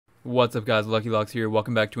What's up, guys? Lucky Locks here.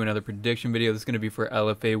 Welcome back to another prediction video. This is going to be for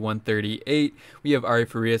LFA 138. We have Ary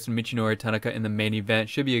Farias and Michinori Tanaka in the main event.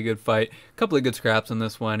 Should be a good fight. A couple of good scraps on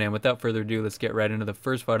this one. And without further ado, let's get right into the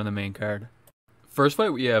first fight on the main card. First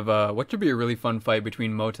fight, we have what should be a really fun fight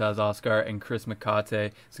between Motaz, Askar, and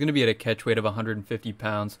Mecate. It's going to be at a catch weight of 150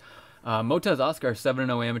 pounds. Motaz Askar,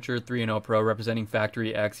 7-0 amateur, 3-0 pro, representing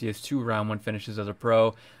Factory X. He has 2 round 1 finishes as a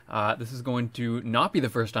pro. This is going to not be the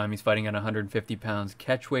first time he's fighting at 150 pounds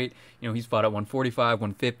catch weight. You know, he's fought at 145,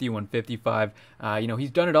 150, 155. You know, he's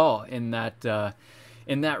done it all in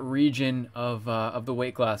that region of the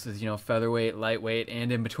weight classes, you know, featherweight, lightweight,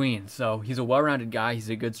 and in between. So he's a well-rounded guy. He's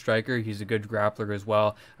a good striker. He's a good grappler as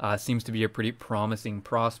well. Seems to be a pretty promising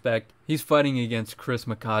prospect. He's fighting against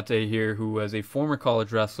Mecate here, who was a former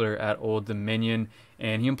college wrestler at Old Dominion,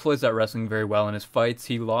 and he employs that wrestling very well in his fights.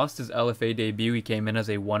 He lost his LFA debut. He came in as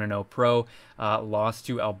a 1-0 pro, lost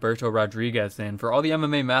to Alberto Rodriguez. And for all the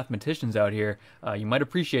MMA mathematicians out here, you might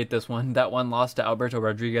appreciate this one. That one lost to Alberto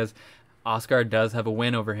Rodriguez. Askar does have a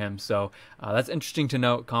win over him, so that's interesting to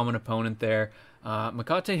note. Common opponent there.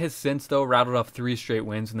 Mecate has since, though, rattled off 3 straight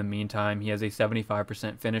wins in the meantime. He has a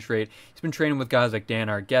 75% finish rate. He's been training with guys like Dan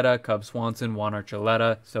Argueta, Cub Swanson, Juan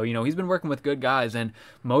Archuleta. So, you know, he's been working with good guys, and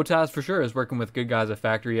Motaz, for sure, is working with good guys at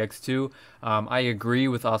Factory X2. I agree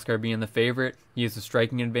with Askar being the favorite. He has a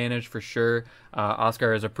striking advantage, for sure.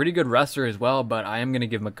 Askar is a pretty good wrestler as well, but I am going to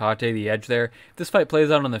give Mecate the edge there. If this fight plays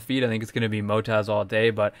out on the feet, I think it's going to be Motaz all day,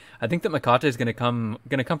 but I think that Mecate is going to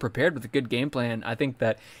come prepared with a good game plan. I think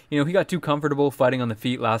that, you know, he got too comfortable fighting on the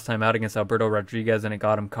feet last time out against Alberto Rodriguez, and it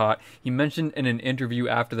got him caught. He mentioned in an interview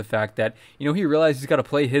after the fact that, you know, he realized he's got to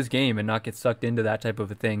play his game and not get sucked into that type of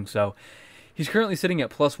a thing. So he's currently sitting at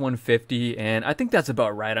plus 150, and I think that's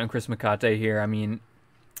about right on Mecate here. I mean,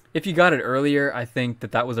 if you got it earlier, I think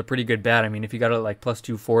that was a pretty good bet. I mean, if you got it like plus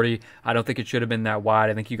 240, I don't think it should have been that wide.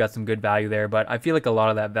 I think you got some good value there, but I feel like a lot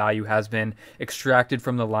of that value has been extracted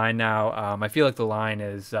from the line now. I feel like the line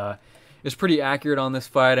is pretty accurate on this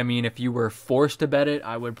fight. I mean, if you were forced to bet it,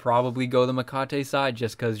 I would probably go the Mecate side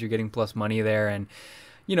just because you're getting plus money there. And,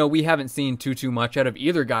 you know, we haven't seen too much out of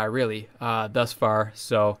either guy, really, thus far.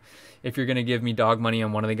 So if you're going to give me dog money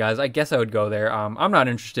on one of the guys, I guess I would go there. I'm not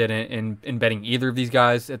interested in betting either of these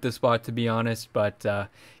guys at this spot, to be honest. But,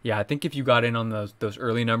 yeah, I think if you got in on those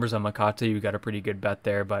early numbers on Mecate, you got a pretty good bet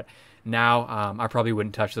there. But now I probably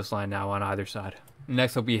wouldn't touch this line now on either side.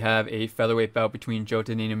 Next up, we have a featherweight bout between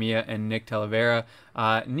Jota Ninomiya and Talavera.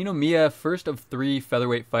 Ninomiya, first of 3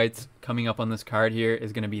 featherweight fights coming up on this card here,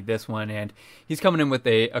 is going to be this one, and he's coming in with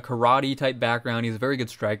a karate-type background. He's a very good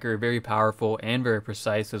striker, very powerful, and very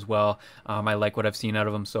precise as well. I like what I've seen out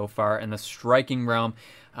of him so far in the striking realm.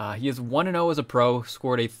 He is 1-0 as a pro,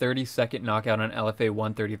 scored a 30-second knockout on LFA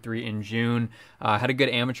 133 in June. Had a good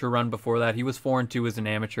amateur run before that. He was 4-2 as an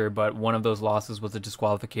amateur, but one of those losses was a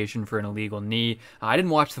disqualification for an illegal knee. I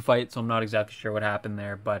didn't watch the fight, so I'm not exactly sure what happened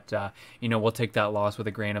there, but, you know, we'll take that loss with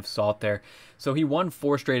a grain of salt there. So he won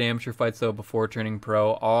 4 straight amateur fights, though, before turning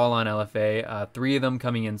pro, all on LFA, 3 of them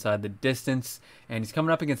coming inside the distance, and he's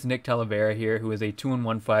coming up against Talavera here, who is a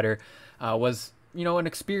 2-1 fighter, was, you know, an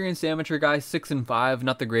experienced amateur guy, 6-5,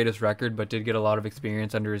 not the greatest record, but did get a lot of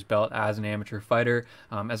experience under his belt as an amateur fighter.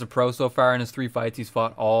 As a pro so far in his 3 fights, he's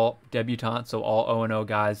fought all debutants, so all 0-0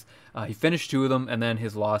 guys. He finished 2 of them, and then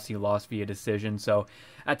his loss, he lost via decision. So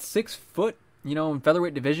at 6 foot, you know, in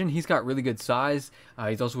featherweight division, he's got really good size.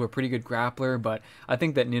 He's also a pretty good grappler, but I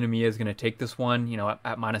think that Ninomiya is going to take this one. You know,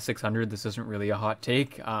 at minus 600, this isn't really a hot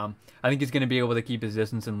take. I think he's going to be able to keep his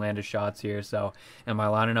distance and land his shots here. So am I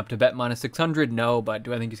lining up to bet minus 600? No, but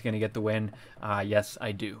do I think he's going to get the win? Yes,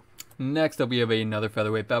 I do. Next up, we have another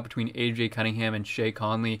featherweight bout between AJ Cunningham and Shea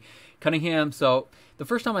Conley. Cunningham, so the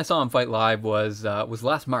first time I saw him fight live was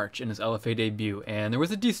last March in his LFA debut, and there was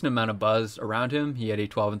a decent amount of buzz around him. He had a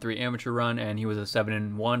 12-3 amateur run, and he was a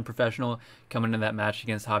 7-1 professional coming into that match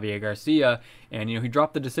against Javier Garcia, and, you know, he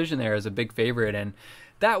dropped the decision there as a big favorite, and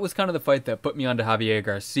that was kind of the fight that put me onto Javier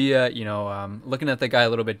Garcia, you know, looking at the guy a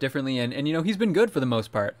little bit differently, and you know, he's been good for the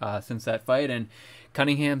most part since that fight, and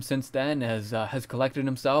Cunningham since then has collected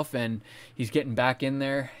himself, and he's getting back in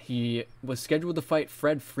there. He was scheduled to fight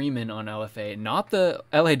Fred Freeman on LFA, not the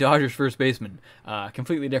LA Dodgers first baseman,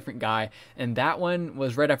 completely different guy, and that one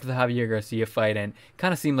was right after the Javier Garcia fight, and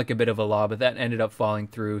kind of seemed like a bit of a law, but that ended up falling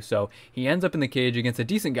through. So he ends up in the cage against a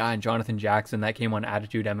decent guy in Jonathan Jackson. That came on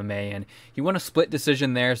Attitude MMA, and he won a split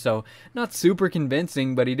decision there, so not super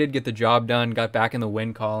convincing, but he did get the job done, got back in the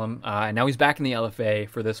win column, and now he's back in the LFA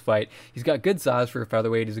for this fight. He's got good size for for a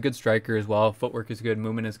featherweight. He's a good striker as well. Footwork is good.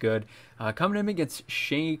 Movement is good. Coming in against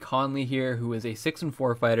Shea Conley here, who is a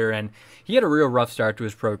 6-4 fighter, and he had a real rough start to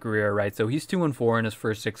his pro career, right? So he's 2-4 in his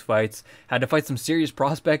first 6 fights. Had to fight some serious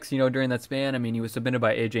prospects, during that span. I mean, he was submitted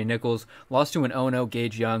by AJ Nichols, lost to an 0-0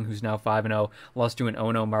 Gage Young, who's now 5-0, lost to an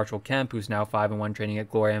 0-0 Marshall Kemp, who's now 5-1 training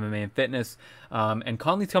at Glory MMA and Fitness. And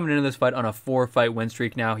Conley's coming into this fight on a 4-fight win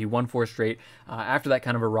streak now. He won 4 straight after that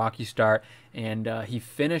kind of a rocky start. And he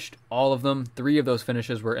finished all of them. 3 of those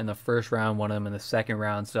finishes were in the first round, 1 of them in the second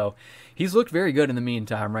round. So he's looked very good in the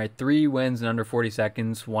meantime, right? 3 wins in under 40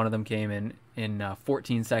 seconds. 1 of them came in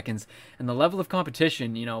 14 seconds. And the level of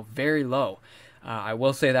competition, very low. I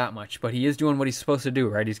will say that much. But he is doing what he's supposed to do,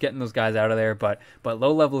 right? He's getting those guys out of there, but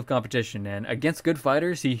low level of competition. And against good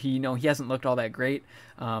fighters, he hasn't looked all that great.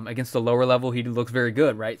 Against the lower level, he looks very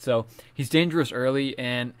good, right? So he's dangerous early,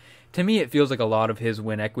 and to me, it feels like a lot of his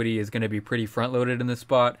win equity is going to be pretty front-loaded in this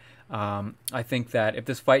spot. I think that if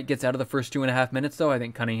this fight gets out of the first 2.5 minutes, though, I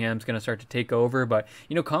think Cunningham's going to start to take over. But,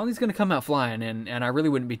 Conley's going to come out flying, and I really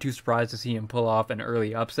wouldn't be too surprised to see him pull off an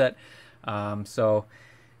early upset.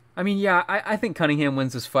 I mean, yeah, I think Cunningham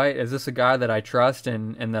wins this fight. Is this a guy that I trust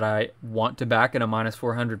and that I want to back at a minus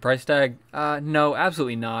 400 price tag? No,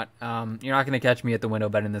 absolutely not. You're not going to catch me at the window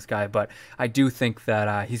betting this guy, but I do think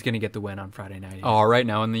that he's going to get the win on Friday night. All right,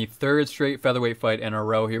 now in the 3rd straight featherweight fight in a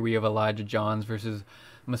row here, we have Elijah Johns versus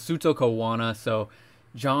Matsuto Kawana. So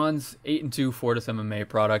Johns, 8-2 Fortis MMA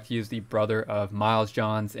product. He is the brother of Miles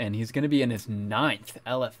Johns, and he's going to be in his 9th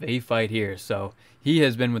LFA fight here. So he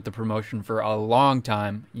has been with the promotion for a long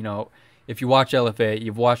time. If you watch LFA,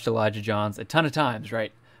 you've watched Elijah Johns a ton of times,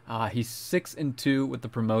 right? He's 6-2 with the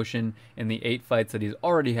promotion in the 8 fights that he's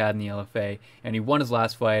already had in the LFA, and he won his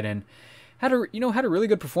last fight and had a really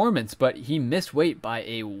good performance, but he missed weight by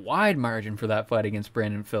a wide margin for that fight against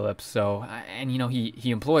Brandon Phillips. So, and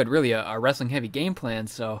he employed really a wrestling heavy game plan.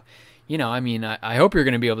 So, I hope you're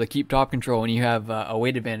going to be able to keep top control when you have a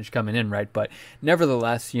weight advantage coming in, right? But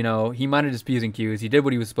nevertheless, he minded his P's and Q's. He did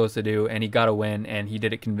what he was supposed to do, and he got a win, and he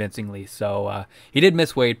did it convincingly. So he did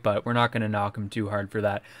miss weight, but we're not going to knock him too hard for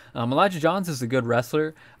that. Elijah Johns is a good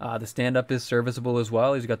wrestler. The stand-up is serviceable as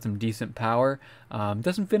well. He's got some decent power.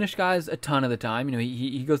 Doesn't finish guys a ton of the time.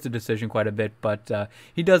 He goes to decision quite a bit, but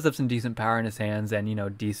he does have some decent power in his hands and,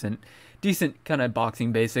 decent kind of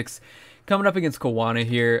boxing basics. Coming up against Kawana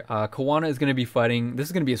here. Kawana is going to be fighting. This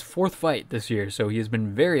is going to be his 4th fight this year, so he has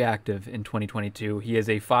been very active in 2022. He is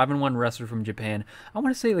a 5-1 wrestler from Japan. I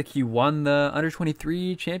want to say he won the under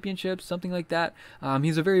 23 championships, something like that.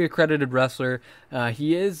 He's a very accredited wrestler.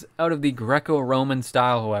 He is out of the Greco-Roman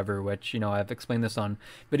style, however, which I've explained this on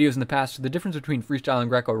videos in the past. The difference between freestyle and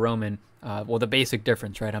Greco-Roman. The basic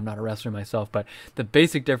difference, right? I'm not a wrestler myself, but the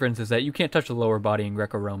basic difference is that you can't touch the lower body in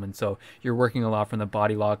Greco-Roman, so you're working a lot from the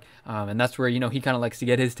body lock, and that's where, he kind of likes to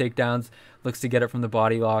get his takedowns, looks to get it from the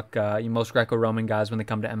body lock. Most Greco-Roman guys, when they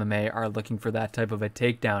come to MMA, are looking for that type of a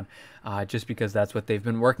takedown, just because that's what they've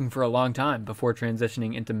been working for a long time before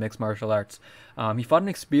transitioning into mixed martial arts. He fought an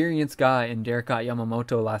experienced guy in Derrikat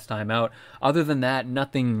Yamamoto last time out. Other than that,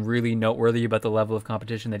 nothing really noteworthy about the level of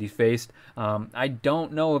competition that he faced. I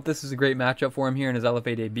don't know if this is a great matchup for him here in his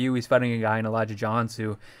LFA debut. He's fighting a guy in Elijah Johns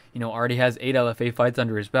who, already has 8 LFA fights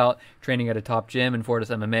under his belt, training at a top gym in Fortis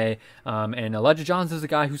MMA. And Elijah Johns is a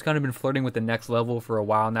guy who's kind of been flirting with the next level for a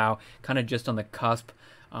while now, kind of just on the cusp.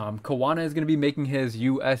 Kawana is going to be making his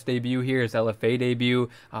U.S. debut here, his LFA debut,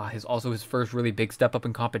 his first really big step up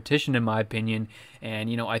in competition, in my opinion.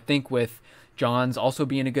 And, I think with Johns also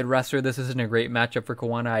being a good wrestler, this isn't a great matchup for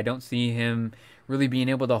Kawana. I don't see him really being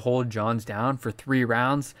able to hold Johns down for 3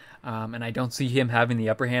 rounds, and I don't see him having the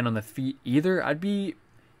upper hand on the feet either. I'd be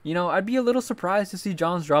a little surprised to see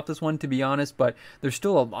Johns drop this one, to be honest, but there's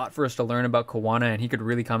still a lot for us to learn about Kawana, and he could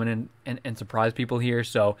really come in and surprise people here.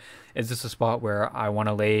 So is this a spot where I want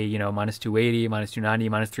to lay, minus 280, minus 290,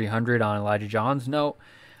 minus 300 on Elijah Johns? No,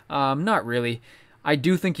 not really. I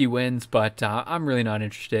do think he wins, but I'm really not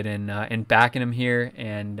interested in backing him here,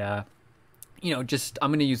 and I'm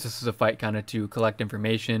going to use this as a fight kind of to collect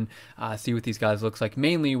information, see what these guys looks like,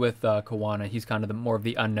 mainly with Kawana. He's kind of more of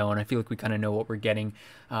the unknown. I feel like we kind of know what we're getting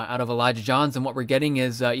out of Elijah Johns, and what we're getting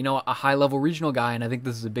is, a high-level regional guy, and I think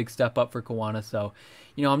this is a big step up for Kawana. So,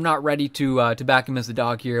 I'm not ready to back him as the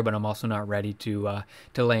dog here, but I'm also not ready to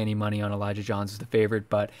lay any money on Elijah Johns as the favorite.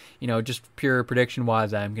 But, just pure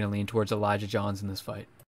prediction-wise, I'm going to lean towards Elijah Johns in this fight.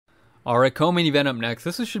 All right, co-main event up next.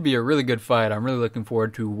 This should be a really good fight. I'm really looking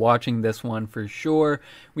forward to watching this one for sure.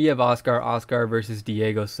 We have Askar versus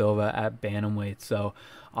Diego Silva at bantamweight. So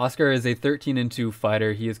Askar is a 13-2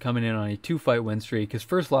 fighter. He is coming in on a 2-fight win streak. His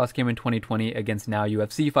first loss came in 2020 against now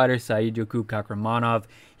UFC fighter Saidyoku Kakramanov.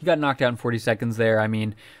 He got knocked out in 40 seconds there. I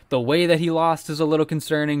mean, the way that he lost is a little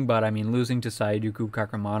concerning, but I mean, losing to Saidyoku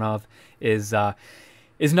Kakramanov is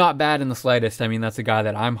not bad in the slightest. I mean, that's a guy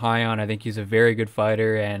that I'm high on. I think he's a very good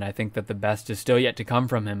fighter, and I think that the best is still yet to come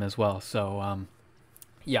from him as well. So,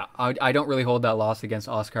 yeah, I don't really hold that loss against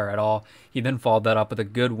Askar at all. He then followed that up with a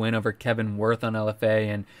good win over Kevin Worth on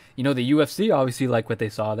LFA. And, you know, the UFC obviously liked what they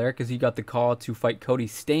saw there because he got the call to fight Cody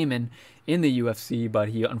Stamann in the UFC, but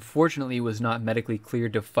he unfortunately was not medically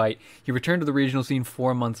cleared to fight. He returned to the regional scene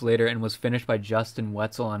 4 months later and was finished by Justin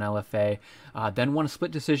Wetzel on LFA. Then won a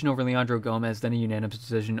split decision over Leandro Gomez, then a unanimous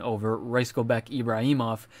decision over Rizkobek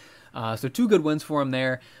Ibrahimov. So 2 good wins for him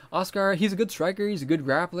there. Askar, he's a good striker, he's a good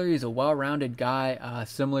grappler, he's a well-rounded guy,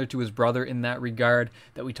 similar to his brother in that regard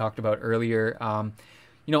that we talked about earlier.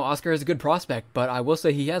 You know, Askar is a good prospect, but I will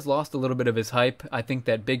say he has lost a little bit of his hype. I think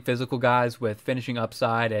that big physical guys with finishing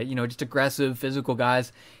upside, you know, just aggressive physical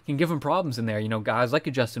guys can give him problems in there. You know, guys like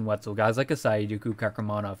a Justin Wetzel, guys like a Saidyoku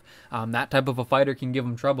Kakramanov. That type of a fighter can give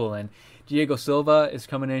him trouble, and Diego Silva is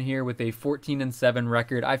coming in here with a 14-7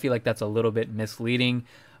 record. I feel like that's a little bit misleading.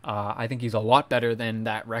 I think he's a lot better than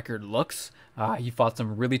that record looks. He fought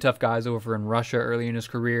some really tough guys over in Russia early in his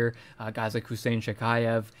career, guys like Hussein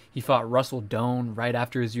Shakayev. He fought Russell Doan right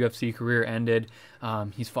after his UFC career ended.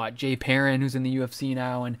 He's fought Jay Perrin, who's in the UFC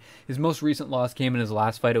now, and his most recent loss came in his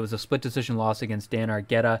last fight. It was a split decision loss against Dan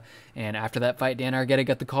Argueta, and after that fight, Dan Argueta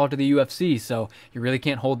got the call to the UFC, so you really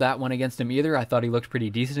can't hold that one against him either. I thought he looked pretty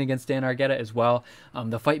decent against Dan Argueta as well.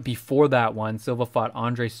 The fight before that one, Silva fought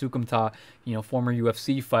Andre Sukumta, you know, former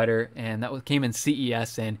UFC fighter, and that came in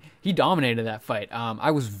CES, and he dominated that fight.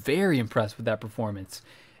 I was very impressed with that performance,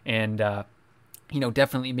 and you know,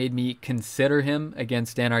 definitely made me consider him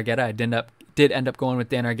against Dan Argueta. I did end up going with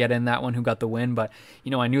Dan Argueta in that one, who got the win, but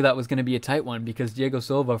you know, I knew that was going to be a tight one because Diego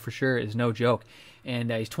Silva for sure is no joke.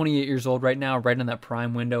 And he's 28 years old right now, right in that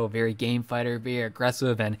prime window, a very game fighter, very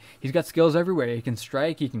aggressive, and he's got skills everywhere. He can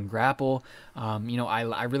strike, he can grapple. You know,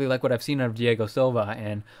 I really like what I've seen out of Diego Silva,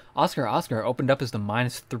 and Askar opened up as the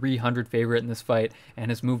 -300 favorite in this fight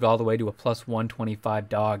and has moved all the way to a +125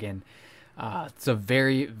 dog, and it's a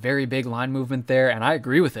very, very big line movement there, and I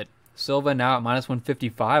agree with it. Silva now at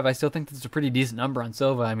 -155. I still think that's a pretty decent number on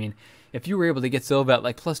Silva. I mean, if you were able to get Silva at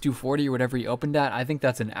like +240 or whatever he opened at, I think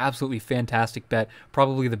that's an absolutely fantastic bet.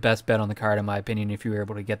 Probably the best bet on the card, in my opinion, if you were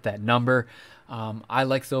able to get that number. I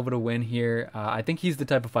like Silva to win here. I think he's the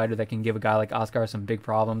type of fighter that can give a guy like Askar some big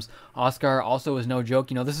problems. Askar also is no joke.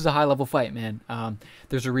 You know, this is a high-level fight, man.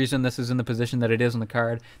 There's a reason this is in the position that it is on the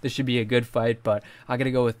card. This should be a good fight, but I got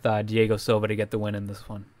to go with Diego Silva to get the win in this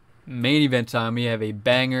one. Main event time, we have a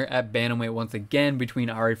banger at bantamweight once again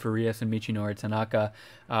between Ary Farias and Michinori Tanaka.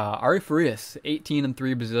 Ary Farias,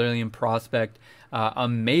 18-3 Brazilian prospect,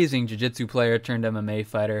 amazing jiu-jitsu player turned MMA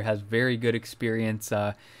fighter, has very good experience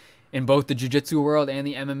in both the jiu-jitsu world and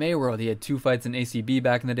the MMA world. He had 2 fights in ACB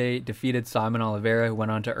back in the day, defeated Simon Oliveira, who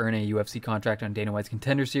went on to earn a UFC contract on Dana White's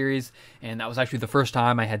Contender Series, and that was actually the first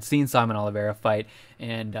time I had seen Simon Oliveira fight,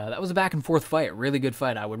 and that was a back-and-forth fight, really good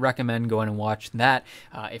fight. I would recommend going and watch that.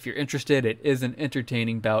 If you're interested, it is an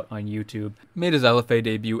entertaining bout on YouTube. Made his LFA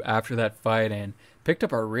debut after that fight, and picked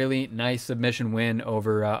up a really nice submission win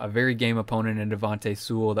over a very game opponent in Devontae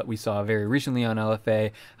Sewell that we saw very recently on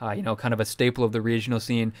LFA. You know, kind of a staple of the regional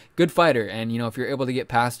scene. Good fighter, and you know, if you're able to get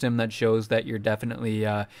past him, that shows that you're definitely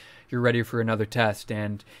you're ready for another test.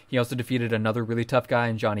 And he also defeated another really tough guy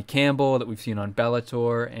in Johnny Campbell that we've seen on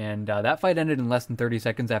Bellator, and that fight ended in less than 30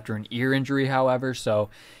 seconds after an ear injury, however, so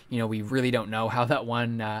you know, we really don't know how that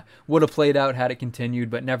one would have played out had it continued,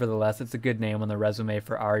 but nevertheless, it's a good name on the resume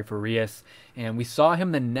for Ary Farias. And we saw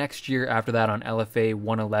him the next year after that on LFA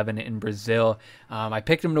 111 in Brazil. I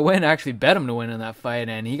picked him to win, actually bet him to win in that fight,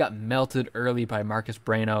 and he got melted early by Marcus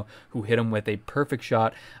Breno, who hit him with a perfect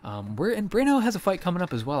shot. And Breno has a fight coming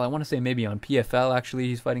up as well. I want to say maybe on PFL, actually,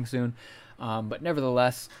 he's fighting soon. But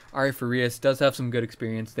nevertheless, Ary Farias does have some good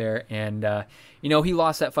experience there, and you know, he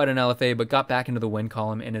lost that fight in LFA, but got back into the win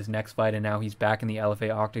column in his next fight, and now he's back in the LFA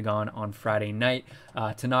octagon on Friday night.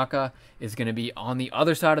 Tanaka is going to be on the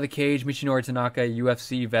other side of the cage. Michinori Tanaka,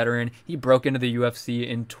 UFC veteran. He broke into the UFC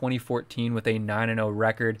in 2014 with a 9-0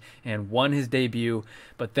 record and won his debut,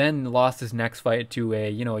 but then lost his next fight to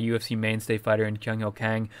a UFC mainstay fighter in Kyung-Ho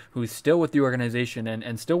Kang, who's still with the organization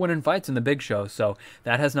and still winning fights in the big show. So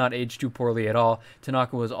that has not aged too poorly poorly at all.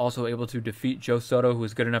 Tanaka was also able to defeat Joe Soto, who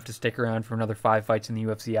was good enough to stick around for another 5 fights in the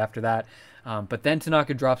UFC after that. But then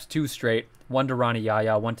Tanaka drops 2 straight, one to Ronnie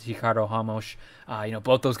Yaya, one to Ricardo Ramos.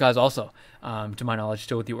 Both those guys also, to my knowledge,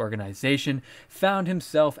 still with the organization. Found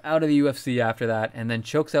himself out of the UFC after that, and then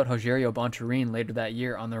chokes out Rogerio Bontorin later that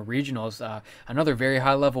year on the regionals. Another very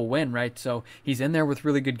high-level win, right? So he's in there with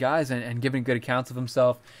really good guys and giving good accounts of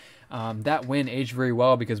himself. That win aged very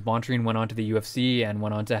well because Bontorin went on to the UFC and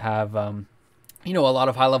went on to have a lot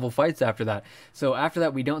of high-level fights after that. So after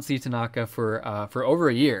that, we don't see Tanaka for over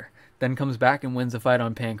a year. Then comes back and wins a fight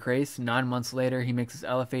on Pancrase. 9 months later, he makes his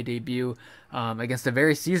LFA debut against a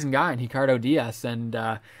very seasoned guy in Ricardo Diaz, and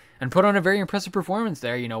put on a very impressive performance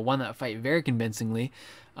there. Won that fight very convincingly.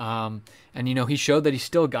 He showed that he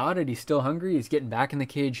still got it. He's still hungry. He's getting back in the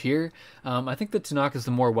cage here. I think that Tanaka's the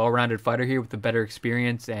more well-rounded fighter here with the better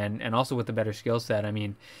experience and also with the better skill set. I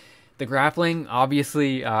mean, the grappling,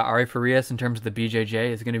 obviously, Ary Farias in terms of the BJJ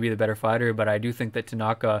is going to be the better fighter, but I do think that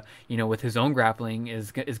Tanaka, with his own grappling,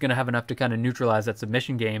 is going to have enough to kind of neutralize that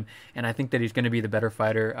submission game, and I think that he's going to be the better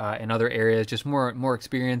fighter in other areas, just more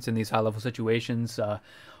experience in these high-level situations.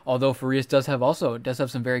 Although Farias does have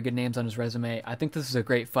some very good names on his resume, I think this is a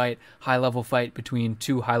great fight, high-level fight between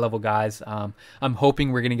 2 high-level guys. I'm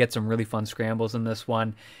hoping we're going to get some really fun scrambles in this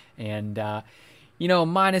one, and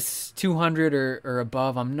minus 200 or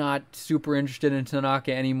above, I'm not super interested in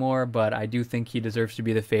Tanaka anymore, but I do think he deserves to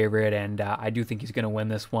be the favorite, and I do think he's going to win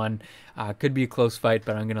this one. Could be a close fight,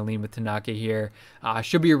 but I'm going to lean with Tanaka here.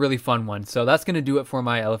 Should be a really fun one. So that's going to do it for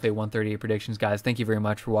my LFA 138 predictions, guys. Thank you very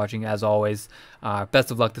much for watching, as always.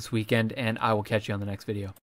 Best of luck this weekend, and I will catch you on the next video.